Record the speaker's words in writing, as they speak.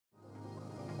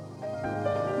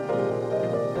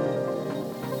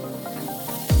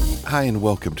Hi, and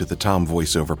welcome to the Tom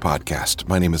VoiceOver Podcast.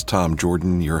 My name is Tom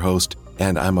Jordan, your host,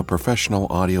 and I'm a professional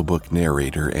audiobook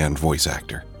narrator and voice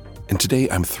actor. And today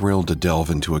I'm thrilled to delve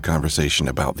into a conversation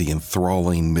about the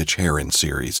enthralling Mitch Herron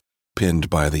series, penned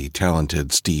by the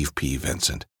talented Steve P.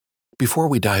 Vincent. Before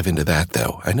we dive into that,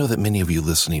 though, I know that many of you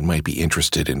listening might be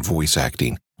interested in voice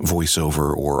acting,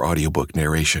 voiceover, or audiobook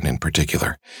narration in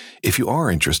particular. If you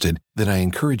are interested, then I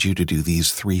encourage you to do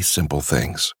these 3 simple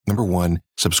things. Number 1,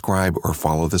 subscribe or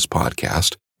follow this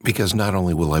podcast, because not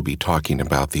only will I be talking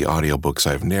about the audiobooks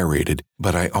I've narrated,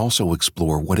 but I also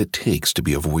explore what it takes to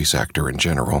be a voice actor in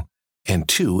general. And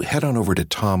 2, head on over to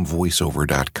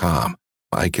tomvoiceover.com.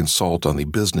 I consult on the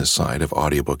business side of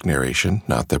audiobook narration,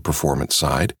 not the performance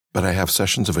side, but I have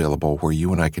sessions available where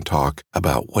you and I can talk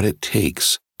about what it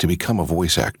takes to become a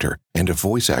voice actor and if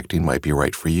voice acting might be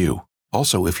right for you.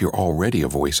 Also, if you're already a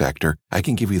voice actor, I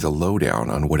can give you the lowdown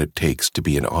on what it takes to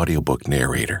be an audiobook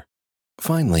narrator.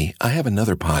 Finally, I have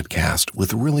another podcast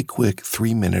with really quick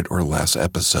 3-minute or less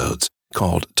episodes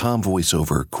called Tom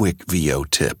VoiceOver Quick VO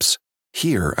Tips.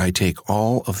 Here, I take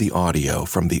all of the audio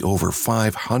from the over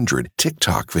 500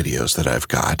 TikTok videos that I've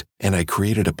got, and I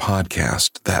created a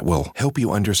podcast that will help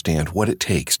you understand what it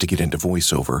takes to get into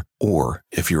voiceover, or,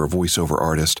 if you're a voiceover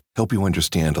artist, help you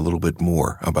understand a little bit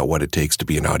more about what it takes to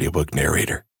be an audiobook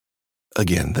narrator.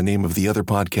 Again, the name of the other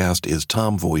podcast is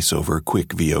Tom VoiceOver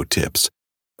Quick VO Tips.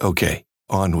 Okay,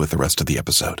 on with the rest of the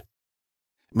episode.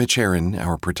 Mitch Herron,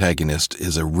 our protagonist,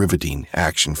 is a riveting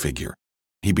action figure.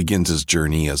 He begins his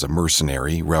journey as a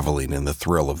mercenary, reveling in the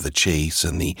thrill of the chase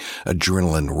and the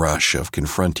adrenaline rush of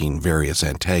confronting various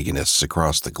antagonists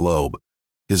across the globe.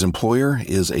 His employer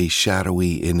is a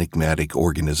shadowy, enigmatic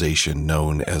organization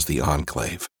known as the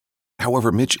Enclave.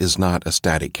 However, Mitch is not a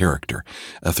static character.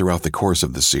 Throughout the course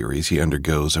of the series, he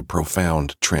undergoes a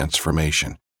profound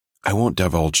transformation. I won't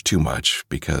divulge too much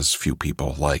because few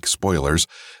people like spoilers,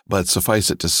 but suffice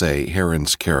it to say,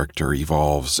 Herron's character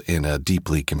evolves in a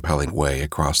deeply compelling way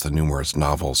across the numerous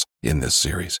novels in this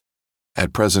series.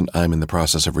 At present, I'm in the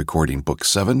process of recording Book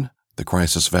 7, The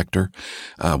Crisis Vector,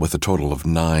 with a total of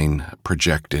 9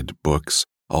 projected books,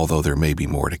 although there may be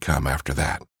more to come after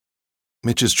that.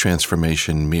 Mitch's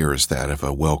transformation mirrors that of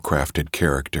a well-crafted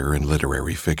character in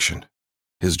literary fiction.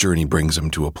 His journey brings him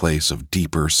to a place of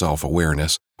deeper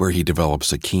self-awareness where he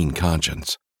develops a keen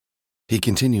conscience. He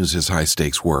continues his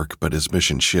high-stakes work, but his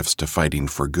mission shifts to fighting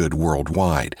for good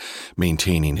worldwide,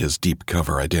 maintaining his deep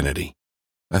cover identity.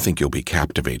 I think you'll be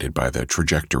captivated by the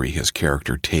trajectory his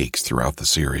character takes throughout the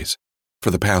series.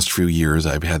 For the past few years,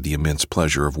 I've had the immense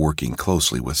pleasure of working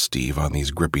closely with Steve on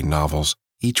these gripping novels.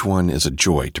 Each one is a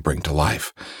joy to bring to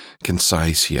life.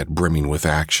 Concise yet brimming with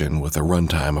action, with a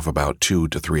runtime of about 2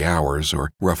 to 3 hours,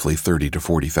 or roughly 30 to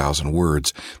 40,000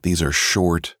 words, these are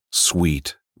short,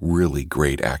 sweet, really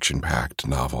great action-packed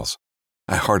novels.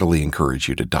 I heartily encourage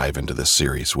you to dive into this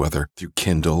series, whether through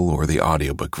Kindle or the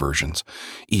audiobook versions.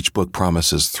 Each book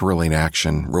promises thrilling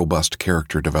action, robust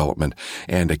character development,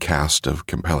 and a cast of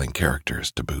compelling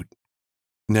characters to boot.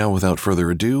 Now, without further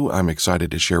ado, I'm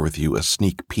excited to share with you a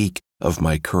sneak peek of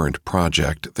my current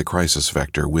project, The Crisis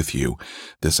Vector, with you.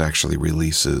 This actually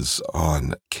releases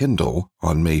on Kindle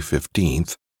on May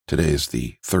 15th. Today's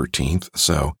the 13th,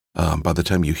 so by the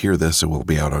time you hear this, it will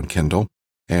be out on Kindle,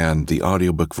 and the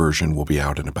audiobook version will be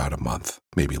out in about a month,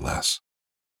 maybe less.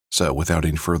 So, without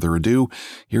any further ado,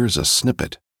 here's a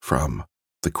snippet from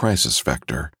The Crisis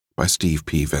Vector by Steve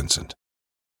P. Vincent.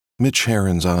 Mitch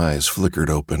Herron's eyes flickered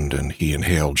open, and he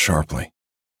inhaled sharply.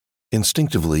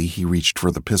 Instinctively, he reached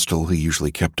for the pistol he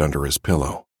usually kept under his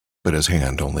pillow, but his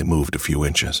hand only moved a few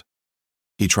inches.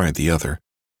 He tried the other,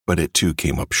 but it too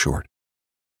came up short.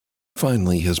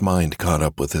 Finally, his mind caught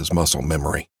up with his muscle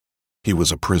memory. He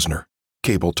was a prisoner,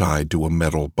 cable-tied to a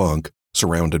metal bunk,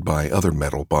 surrounded by other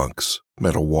metal bunks,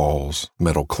 metal walls,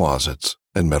 metal closets,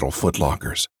 and metal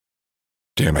footlockers.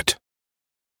 Damn it.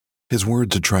 His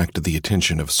words attracted the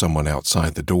attention of someone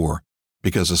outside the door,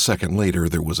 because a second later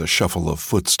there was a shuffle of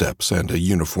footsteps and a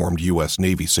uniformed U.S.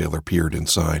 Navy sailor peered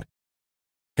inside.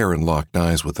 Herron locked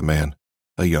eyes with the man,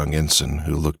 a young ensign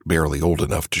who looked barely old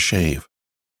enough to shave.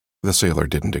 The sailor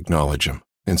didn't acknowledge him,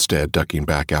 instead ducking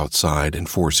back outside and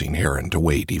forcing Herron to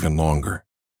wait even longer.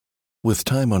 With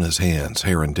time on his hands,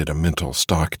 Herron did a mental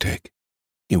stocktake.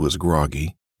 He was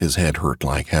groggy, his head hurt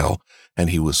like hell, and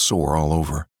he was sore all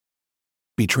over.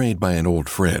 Betrayed by an old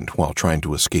friend while trying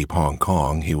to escape Hong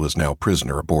Kong, he was now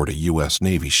prisoner aboard a U.S.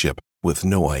 Navy ship with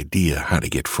no idea how to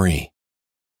get free.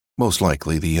 Most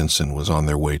likely the ensign was on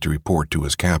their way to report to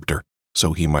his captor,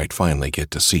 so he might finally get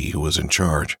to see who was in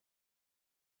charge.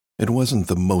 It wasn't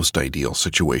the most ideal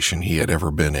situation he had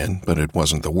ever been in, but it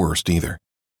wasn't the worst either.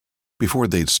 Before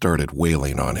they'd started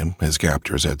wailing on him, his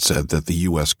captors had said that the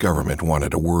U.S. government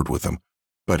wanted a word with him,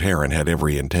 but Heron had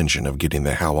every intention of getting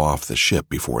the hell off the ship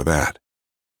before that,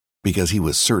 because he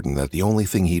was certain that the only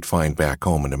thing he'd find back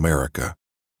home in America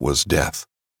was death.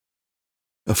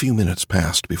 A few minutes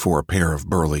passed before a pair of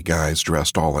burly guys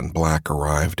dressed all in black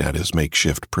arrived at his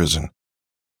makeshift prison.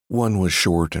 One was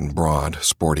short and broad,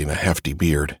 sporting a hefty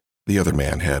beard. The other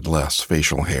man had less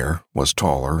facial hair, was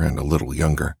taller and a little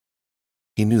younger.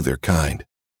 He knew their kind.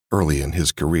 Early in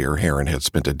his career, Heron had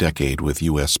spent a decade with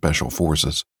U.S. Special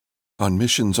Forces. On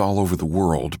missions all over the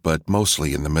world, but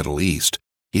mostly in the Middle East,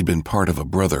 he'd been part of a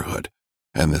brotherhood,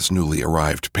 and this newly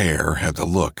arrived pair had the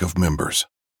look of members.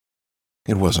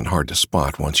 It wasn't hard to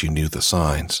spot once you knew the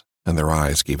signs, and their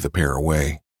eyes gave the pair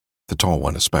away, the tall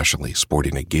one especially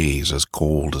sporting a gaze as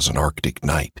cold as an Arctic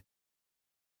night.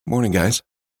 "Morning, guys."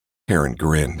 Heron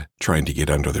grinned, trying to get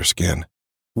under their skin.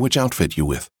 "Which outfit you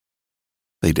with?"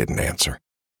 They didn't answer.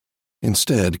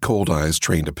 Instead, Cold Eyes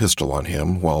trained a pistol on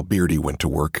him while Beardy went to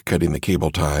work cutting the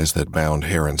cable ties that bound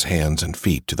Heron's hands and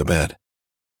feet to the bed.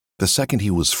 The second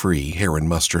he was free, Heron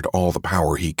mustered all the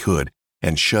power he could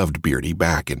and shoved Beardy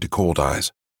back into Cold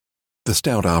Eyes. The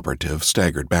stout operative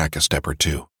staggered back a step or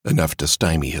two, enough to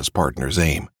stymie his partner's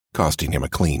aim, costing him a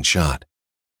clean shot.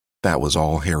 That was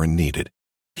all Heron needed.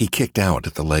 He kicked out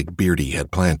at the leg Beardy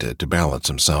had planted to balance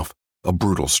himself, a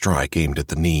brutal strike aimed at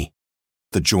the knee.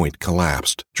 The joint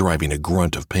collapsed, driving a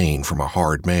grunt of pain from a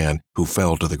hard man who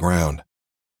fell to the ground.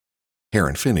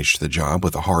 Heron finished the job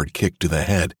with a hard kick to the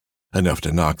head, enough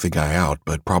to knock the guy out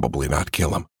but probably not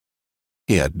kill him.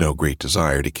 He had no great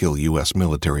desire to kill U.S.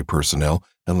 military personnel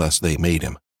unless they made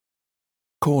him.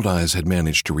 Cold Eyes had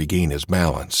managed to regain his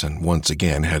balance and once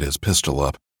again had his pistol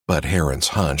up, but Heron's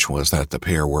hunch was that the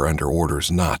pair were under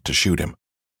orders not to shoot him.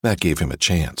 That gave him a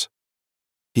chance.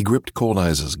 He gripped Cold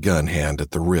Eyes' gun hand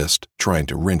at the wrist, trying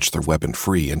to wrench the weapon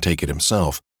free and take it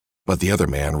himself, but the other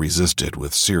man resisted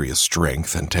with serious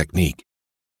strength and technique.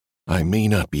 "I may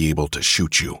not be able to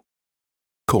shoot you."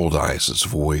 Cold Eyes'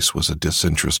 voice was a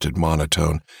disinterested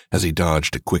monotone as he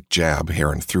dodged a quick jab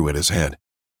Heron threw at his head.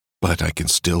 "But I can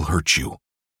still hurt you."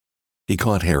 He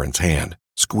caught Heron's hand,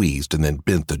 squeezed, and then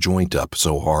bent the joint up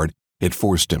so hard it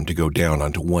forced him to go down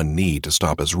onto one knee to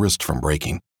stop his wrist from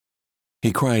breaking.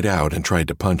 He cried out and tried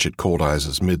to punch at Cold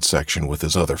Eyes' midsection with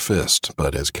his other fist,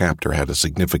 but his captor had a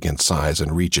significant size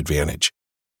and reach advantage.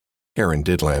 Heron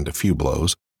did land a few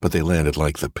blows, but they landed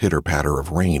like the pitter-patter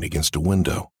of rain against a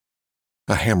window.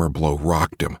 A hammer blow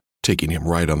rocked him, taking him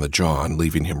right on the jaw and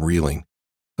leaving him reeling.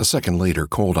 A second later,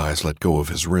 Cold Eyes let go of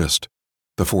his wrist.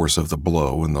 The force of the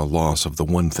blow and the loss of the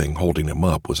one thing holding him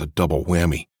up was a double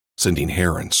whammy, sending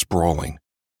Heron sprawling.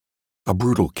 A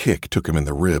brutal kick took him in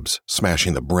the ribs,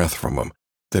 smashing the breath from him,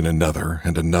 then another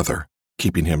and another,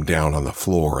 keeping him down on the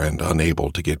floor and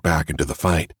unable to get back into the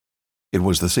fight. It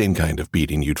was the same kind of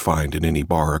beating you'd find in any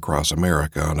bar across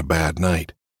America on a bad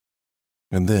night.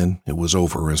 And then it was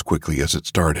over as quickly as it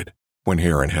started, when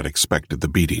Heron had expected the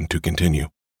beating to continue.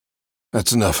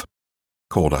 "That's enough,"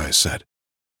 Cold Eyes said.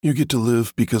 "You get to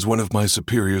live because one of my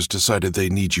superiors decided they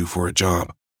need you for a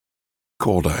job."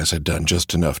 Cold Eyes had done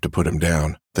just enough to put him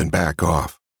down, then back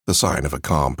off, the sign of a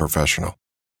calm professional,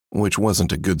 which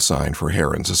wasn't a good sign for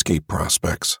Heron's escape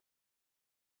prospects.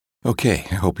 Okay,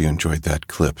 I hope you enjoyed that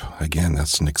clip. Again,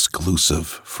 that's an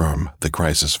exclusive from The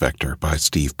Crisis Vector by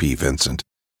Steve P. Vincent.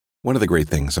 One of the great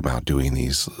things about doing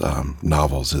these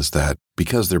novels is that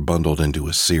because they're bundled into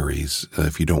a series,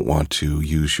 if you don't want to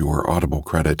use your Audible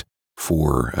credit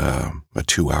for a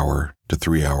 2-hour to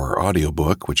 3-hour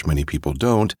audiobook, which many people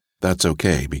don't, that's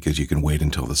okay because you can wait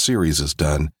until the series is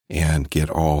done and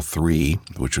get all 3,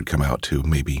 which would come out to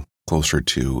maybe closer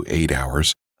to 8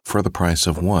 hours, for the price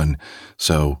of 1.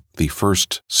 So the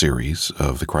first series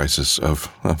of the Crisis of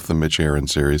the Mitch Heron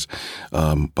series,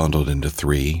 bundled into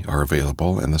 3 are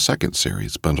available, and the second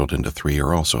series bundled into 3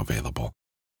 are also available.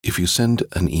 If you send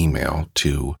an email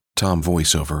to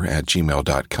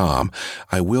tomvoiceover@gmail.com,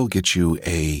 I will get you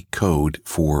a code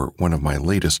for one of my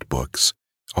latest books.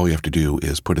 All you have to do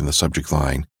is put in the subject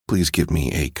line, "Please give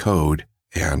me a code,"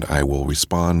 and I will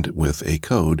respond with a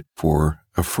code for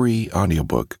a free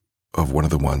audiobook of one of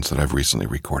the ones that I've recently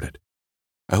recorded.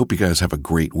 I hope you guys have a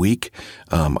great week.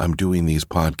 I'm doing these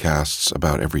podcasts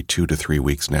about every 2 to 3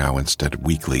 weeks now instead of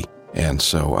weekly, and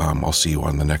so I'll see you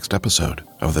on the next episode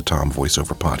of the Tom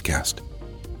Voiceover Podcast.